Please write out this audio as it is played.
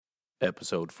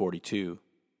Episode 42,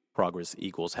 Progress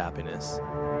Equals Happiness.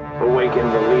 Awaken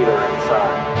the leader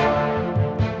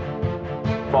inside.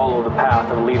 Follow the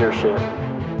path of leadership.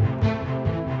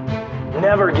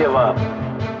 Never give up.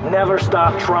 Never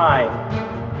stop trying.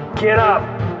 Get up.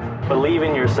 Believe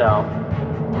in yourself.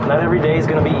 Not every day is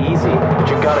going to be easy, but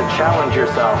you got to challenge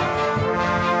yourself.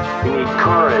 You need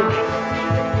courage.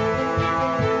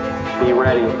 Be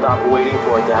ready. Stop waiting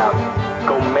for it to happen.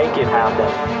 Go make it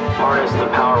happen. Harness the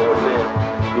power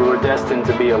within. You were destined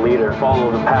to be a leader.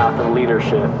 Follow the path of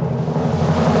leadership.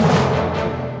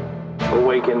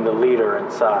 Awaken the leader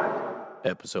inside.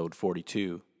 Episode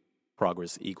 42,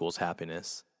 Progress Equals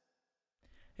Happiness.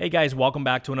 Hey guys, welcome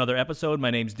back to another episode. My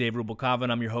name's Dave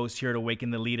Rubalcava. I'm your host here at Awaken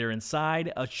the Leader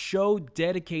Inside, a show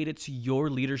dedicated to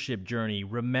your leadership journey.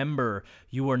 Remember,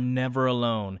 you are never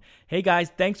alone. Hey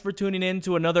guys, thanks for tuning in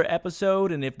to another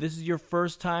episode. And if this is your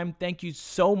first time, thank you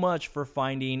so much for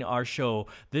finding our show.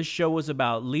 This show is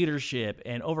about leadership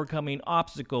and overcoming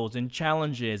obstacles and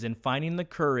challenges and finding the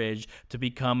courage to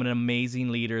become an amazing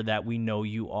leader that we know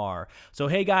you are. So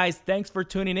hey guys, thanks for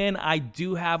tuning in. I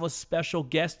do have a special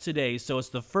guest today. So it's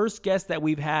the first guest that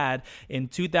we've had in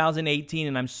 2018,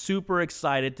 and I'm super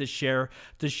excited to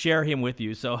share him with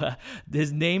you. So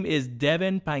his name is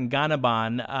Devin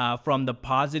Panganiban from the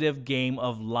Positive Game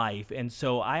of Life. And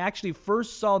so I actually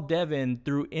first saw Devin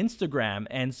through Instagram,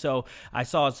 and so I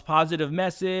saw his positive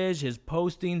message, his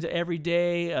postings every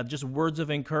day, just words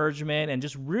of encouragement, and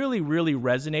just really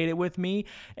resonated with me.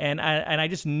 And I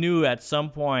just knew at some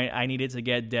point I needed to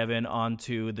get Devin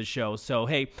onto the show. So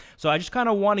I just kind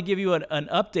of want to give you an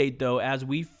update though. As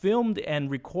we filmed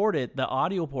and recorded the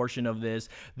audio portion of this,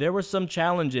 there were some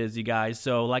challenges, you guys.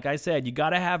 So like I said, you got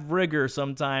to have rigor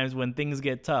sometimes when things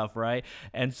get tough, right?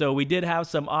 And so we did have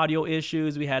some audio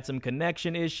issues, we had some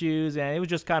connection issues, and it was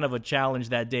just kind of a challenge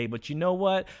that day. But you know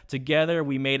what? Together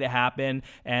we made it happen,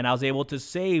 and I was able to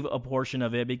save a portion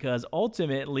of it because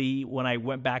ultimately when I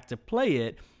went back to play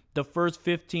it, the first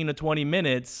 15 to 20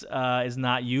 minutes is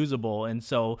not usable. And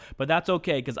so, but that's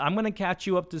okay, because I'm going to catch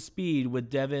you up to speed with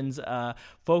Devin's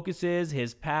focuses,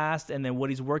 his past, and then what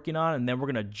he's working on, and then we're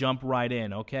going to jump right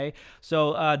in, okay?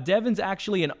 So Devin's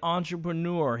actually an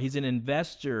entrepreneur. He's an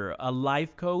investor, a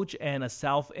life coach, and a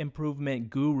self-improvement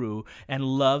guru, and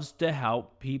loves to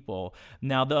help people.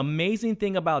 Now, the amazing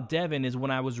thing about Devin is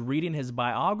when I was reading his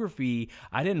biography,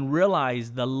 I didn't realize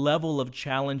the level of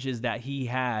challenges that he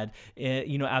had,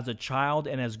 as a child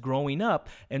and as growing up.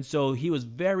 And so he was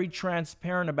very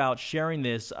transparent about sharing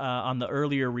this on the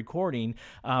earlier recording,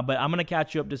 but I'm going to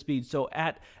catch you up to speed. So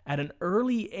at an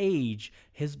early age,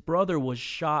 his brother was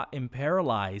shot and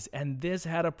paralyzed, and this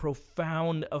had a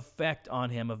profound effect on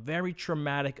him, a very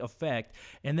traumatic effect.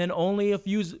 And then only a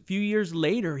few years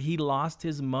later, he lost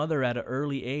his mother at an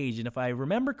early age. And if I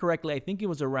remember correctly, I think it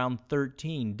was around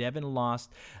 13. Devin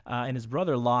lost, and his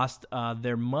brother lost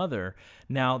their mother.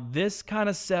 Now, this kind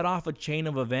of set off a chain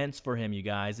of events for him, you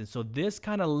guys. And so this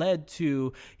kind of led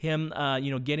to him,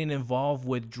 getting involved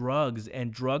with drugs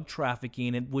and drug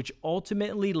trafficking, which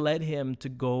ultimately led him to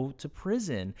go to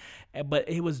prison. But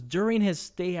it was during his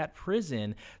stay at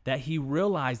prison that he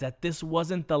realized that this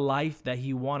wasn't the life that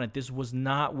he wanted. This was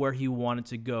not where he wanted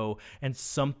to go, and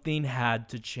something had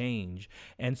to change.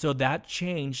 And so that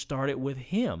change started with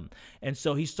him. And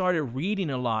so he started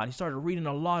reading a lot. He started reading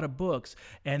a lot of books,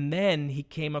 and then he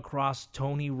came across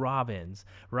Tony Robbins,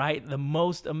 right? The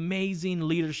most amazing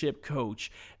leadership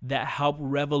coach that helped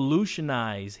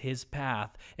revolutionize his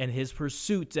path and his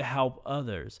pursuit to help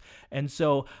others. And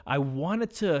so I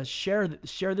wanted to share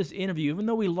this interview. Even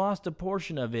though we lost a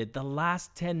portion of it, the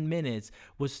last 10 minutes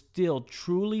was still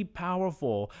truly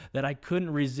powerful that I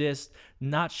couldn't resist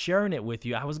not sharing it with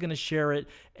you. I was going to share it,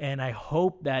 and I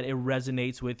hope that it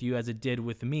resonates with you as it did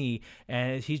with me.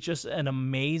 And he's just an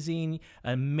amazing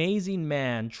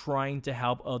man trying to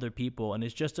help other people. And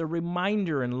it's just a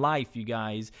reminder in life, you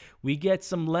guys, we get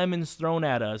some lemons thrown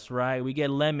at us, right? We get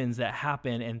lemons that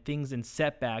happen and things and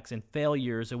setbacks and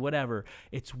failures or whatever.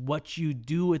 It's what you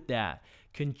do with that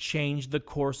can change the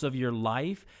course of your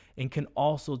life and can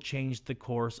also change the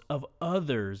course of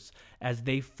others as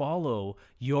they follow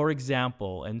your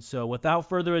example. And so without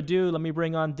further ado, let me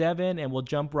bring on Devin and we'll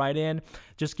jump right in.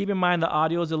 Just keep in mind the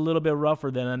audio is a little bit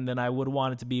rougher than I would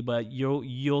want it to be, but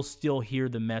you'll still hear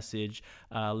the message.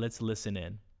 Let's listen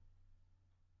in.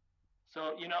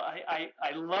 So,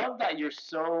 I love that you're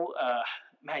so...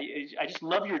 Man, I just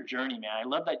love your journey, man. I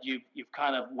love that you've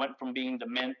kind of went from being the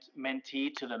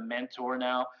mentee to the mentor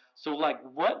now. So like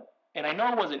what, and I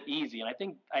know it wasn't easy, and I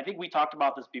think we talked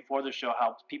about this before the show,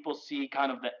 how people see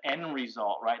kind of the end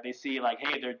result, right? They see like,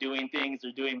 hey, they're doing things,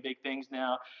 they're doing big things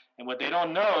now, and what they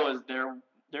don't know is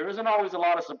there isn't always a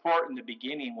lot of support in the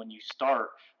beginning when you start,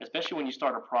 especially when you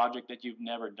start a project that you've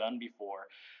never done before.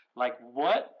 Like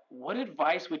what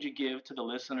advice would you give to the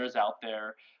listeners out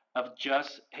there of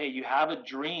just, hey, you have a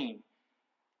dream,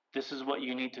 this is what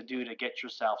you need to do to get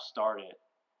yourself started?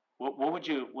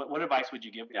 What advice would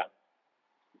you give them?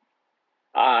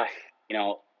 Uh, you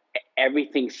know,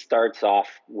 everything starts off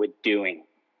with doing.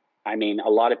 I mean, a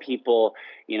lot of people,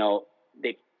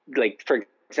 they, like, for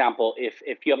example,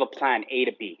 if you have a plan A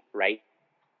to B, right?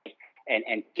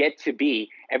 And get to B,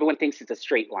 everyone thinks it's a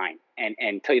straight line.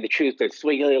 And tell you the truth, there's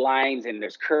swiggly lines and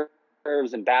there's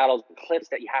curves and battles and cliffs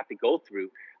that you have to go through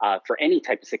for any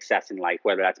type of success in life,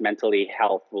 whether that's mentally,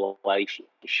 health,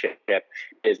 relationship,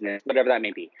 business, whatever that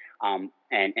may be.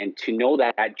 And to know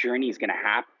that that journey is going to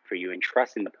happen for you and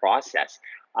trust in the process,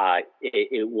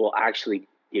 it will actually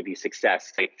give you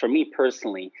success. Like for me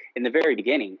personally, in the very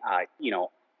beginning,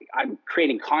 I'm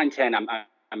creating content.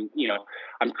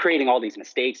 I'm creating all these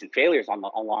mistakes and failures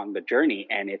along the journey,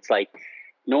 and it's like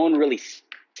no one really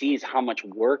sees how much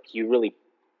work you really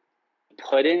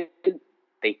put in.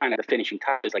 They kind of the finishing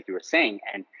touches, like you were saying,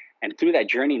 and through that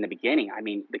journey in the beginning, I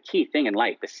mean, the key thing in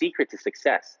life, the secret to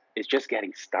success, is just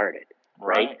getting started.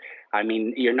 Right? I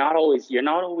mean, you're not always going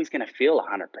to feel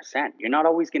 100%. You're not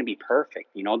always going to be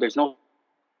perfect. There's no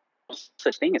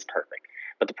such thing as perfect.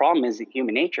 But the problem is in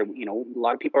human nature, a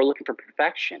lot of people are looking for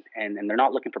perfection and they're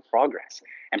not looking for progress.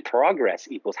 And progress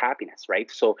equals happiness,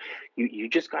 right? So you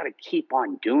just got to keep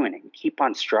on doing it and keep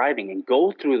on striving and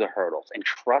go through the hurdles and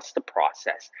trust the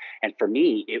process. And for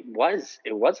me, it was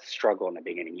a struggle in the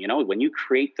beginning. When you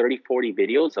create 30, 40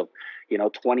 videos of,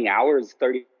 20 hours,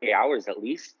 30 hours at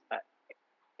least,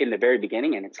 in the very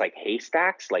beginning, and it's like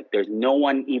haystacks, like there's no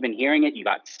one even hearing it. You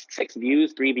got 6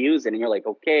 views, 3 views, and you're like,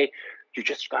 okay, you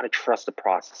just got to trust the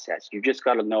process. You just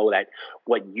got to know that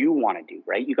what you want to do,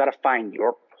 right? You got to find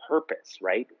your purpose,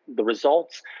 right? The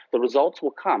results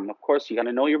will come. Of course, you got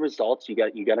to know your results. You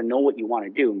got to know what you want to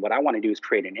do. And what I want to do is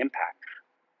create an impact.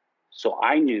 So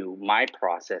I knew my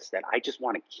process that I just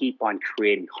want to keep on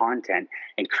creating content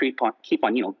and keep on,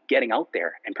 getting out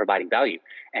there and providing value,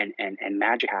 and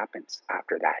magic happens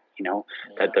after that.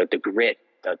 The grit,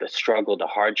 the struggle, the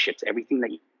hardships, everything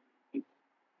that you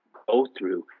go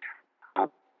through.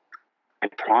 I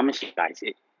promise you guys,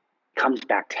 it comes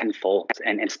back tenfold,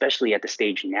 and especially at the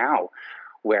stage now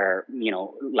where,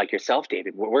 like yourself,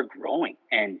 David, we're growing.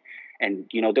 And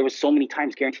there was so many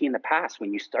times, guarantee in the past,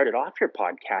 when you started off your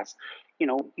podcast, we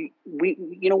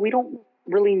don't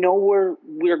really know where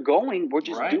we're going. We're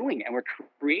just doing, and we're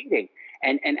creating.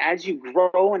 And as you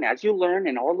grow and as you learn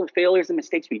and all the failures and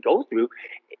mistakes we go through,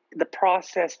 the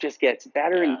process just gets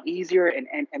better and easier,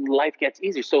 and life gets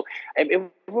easier. So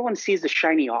everyone sees the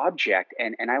shiny object,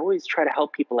 and I always try to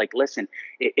help people, like, listen,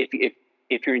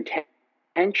 if your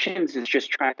intentions is just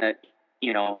trying to,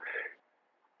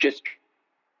 just,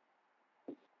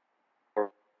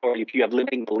 or if you have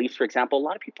limiting beliefs, for example, a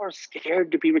lot of people are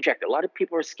scared to be rejected. A lot of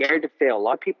people are scared to fail. A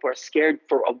lot of people are scared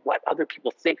for what other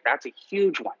people think. That's a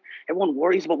huge one. Everyone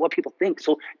worries about what people think,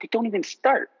 so they don't even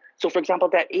start. So, for example,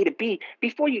 that A to B,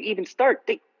 before you even start,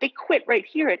 they quit right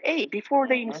here at A before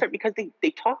they even start, because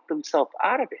they talk themselves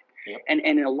out of it. Yep.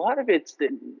 And a lot of it's the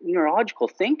neurological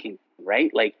thinking,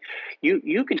 right? Like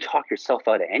you can talk yourself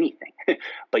out of anything,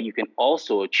 but you can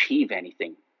also achieve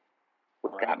anything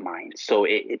with that mind. So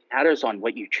it matters on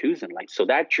what you choose in life. So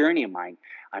that journey of mine,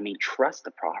 I mean, trust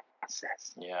the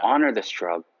process, honor the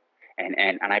struggle,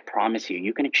 and I promise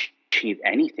you can achieve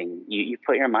anything you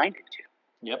put your mind into.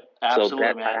 Yep, absolutely,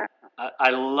 so man.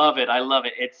 I love it.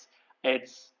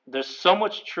 It's there's so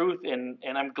much truth in,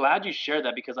 and I'm glad you shared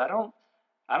that, because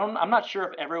I'm not sure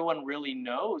if everyone really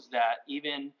knows that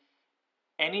even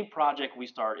any project we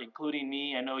start, including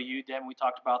me, I know you, Devin, we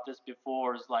talked about this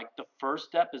before, is like the first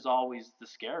step is always the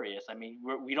scariest. I mean,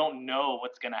 we don't know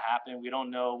what's going to happen. We don't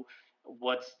know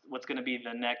what's going to be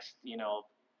the next,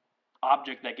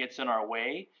 object that gets in our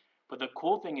way. But the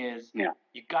cool thing is,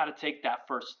 you got to take that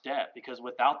first step, because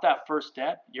without that first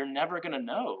step, you're never going to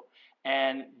know.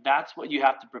 And that's what you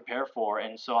have to prepare for.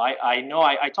 And so I know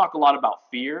I talk a lot about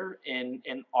fear in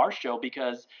our show,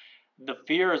 because the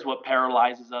fear is what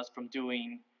paralyzes us from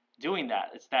doing that.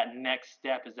 It's that next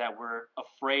step, is that we're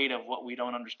afraid of what we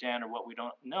don't understand or what we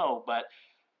don't know. But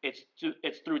it's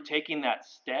through taking that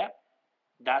step,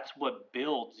 that's what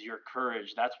builds your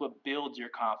courage. That's what builds your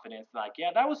confidence. Like,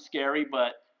 that was scary,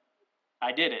 but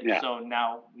I did it. Yeah. So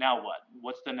now what?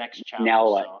 What's the next challenge? Now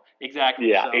what? So, exactly.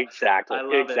 Yeah, so exactly. I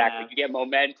love exactly. It, you get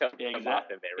momentum off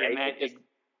of it, right?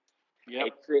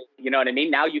 You know what I mean?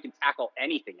 Now you can tackle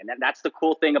anything. And that's the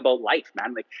cool thing about life,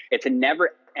 man. Like, it's a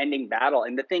never ending battle.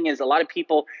 And the thing is, a lot of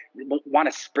people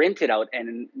want to sprint it out,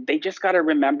 and they just got to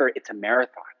remember it's a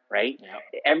marathon, right?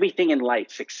 Yep. Everything in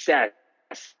life, success,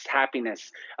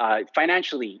 happiness,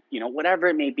 financially, whatever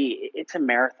it may be, it's a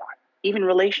marathon. Even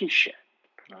relationship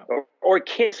or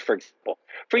kids, for example.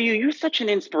 For you, you're such an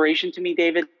inspiration to me,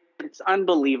 David. It's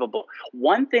unbelievable.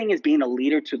 One thing is being a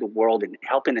leader to the world and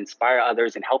helping inspire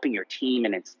others and helping your team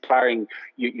and inspiring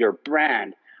your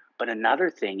brand. But another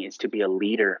thing is to be a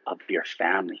leader of your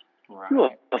family. Right.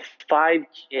 You have 5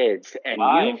 kids, and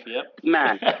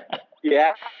man,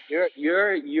 yeah,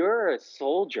 you're a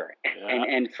soldier. Yeah.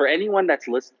 And for anyone that's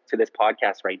listening to this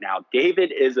podcast right now,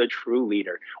 David is a true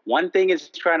leader. One thing is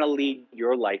trying to lead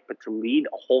your life, but to lead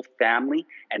a whole family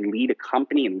and lead a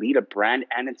company and lead a brand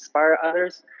and inspire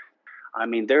others. I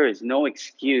mean, there is no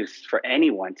excuse for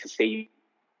anyone to say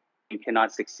you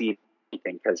cannot succeed in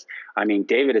anything, because, I mean,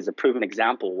 David is a proven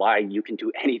example why you can do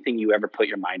anything you ever put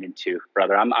your mind into,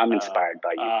 brother. I'm inspired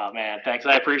by you. Oh, man, thanks.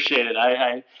 I appreciate it.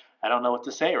 I don't know what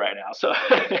to say right now. So,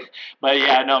 but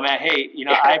yeah, no, man, hey,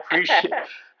 I appreciate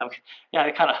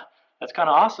that's kind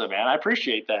of awesome, man. I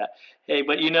appreciate that. Hey,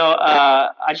 but I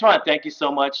just want to thank you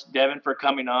so much, Devin, for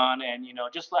coming on, and I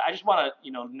just want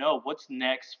to know what's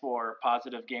next for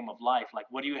Positive Game of Life. Like,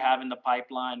 what do you have in the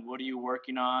pipeline? What are you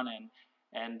working on,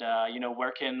 and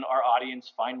where can our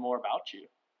audience find more about you?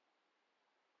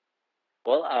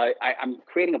 Well, I'm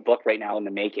creating a book right now in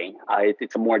the making.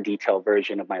 It's a more detailed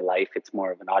version of my life. It's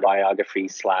more of an autobiography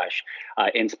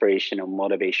 / inspirational,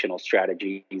 motivational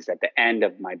strategies at the end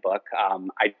of my book.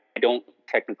 I don't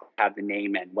technically have the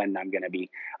name and when I'm going to be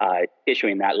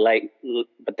issuing that.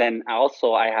 But then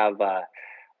also I have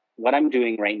what I'm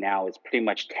doing right now is pretty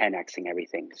much 10xing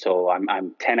everything. So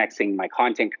I'm 10xing my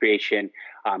content creation.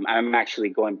 I'm actually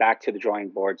going back to the drawing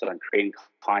boards on creating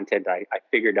content. I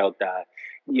figured out that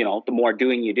the more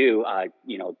doing you do,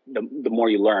 the more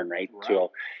you learn, right?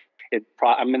 So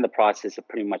I'm in the process of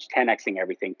pretty much 10xing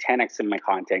everything, 10xing my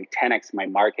content, 10x my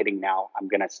marketing now. I'm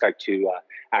going to start to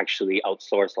actually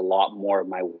outsource a lot more of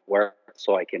my work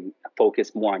so I can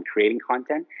focus more on creating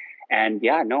content. And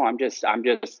yeah, no, I'm just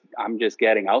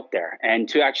getting out there. And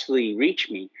to actually reach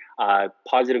me,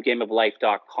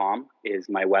 positivegameoflife.com is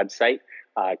my website.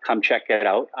 Come check it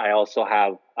out. I also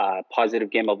have Positive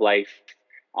Game of Life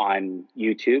on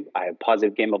YouTube. I have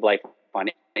Positive Game of Life on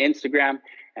Instagram,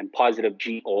 and Positive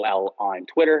GOL on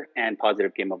Twitter, and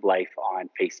Positive Game of Life on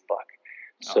Facebook.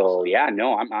 Awesome. So yeah,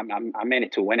 no, I'm in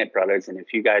it to win it, brothers. And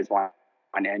if you guys want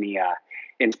any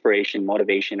inspiration,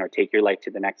 motivation, or take your life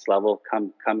to the next level,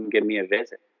 come give me a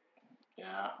visit.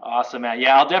 Yeah, awesome, man.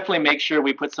 Yeah, I'll definitely make sure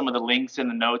we put some of the links in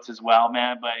the notes as well,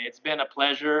 man. But it's been a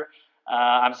pleasure.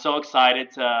 I'm so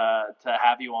excited to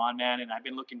have you on, man, and I've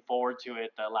been looking forward to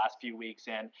it the last few weeks.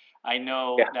 And I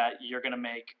know that you're going to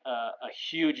make a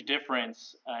huge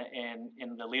difference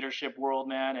in the leadership world,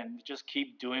 man. And just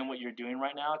keep doing what you're doing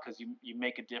right now, because you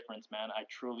make a difference, man. I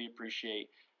truly appreciate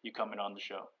you coming on the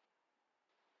show.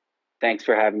 Thanks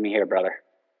for having me here, brother.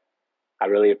 I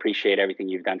really appreciate everything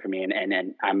you've done for me,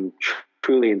 and I'm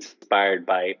truly inspired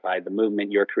by the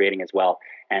movement you're creating as well.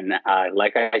 And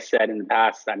like I said in the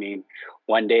past, I mean,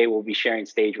 one day we'll be sharing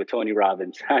stage with Tony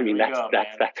Robbins. I mean, that's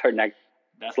our next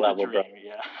level, bro.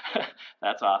 Yeah,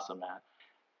 that's awesome, man.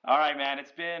 All right, man.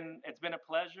 It's been a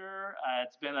pleasure.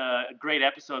 It's been a great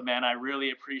episode, man. I really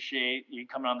appreciate you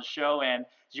coming on the show. And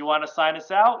do you want to sign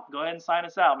us out? Go ahead and sign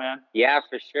us out, man. Yeah,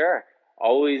 for sure.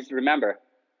 Always remember,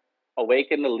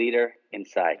 awaken the leader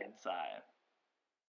inside.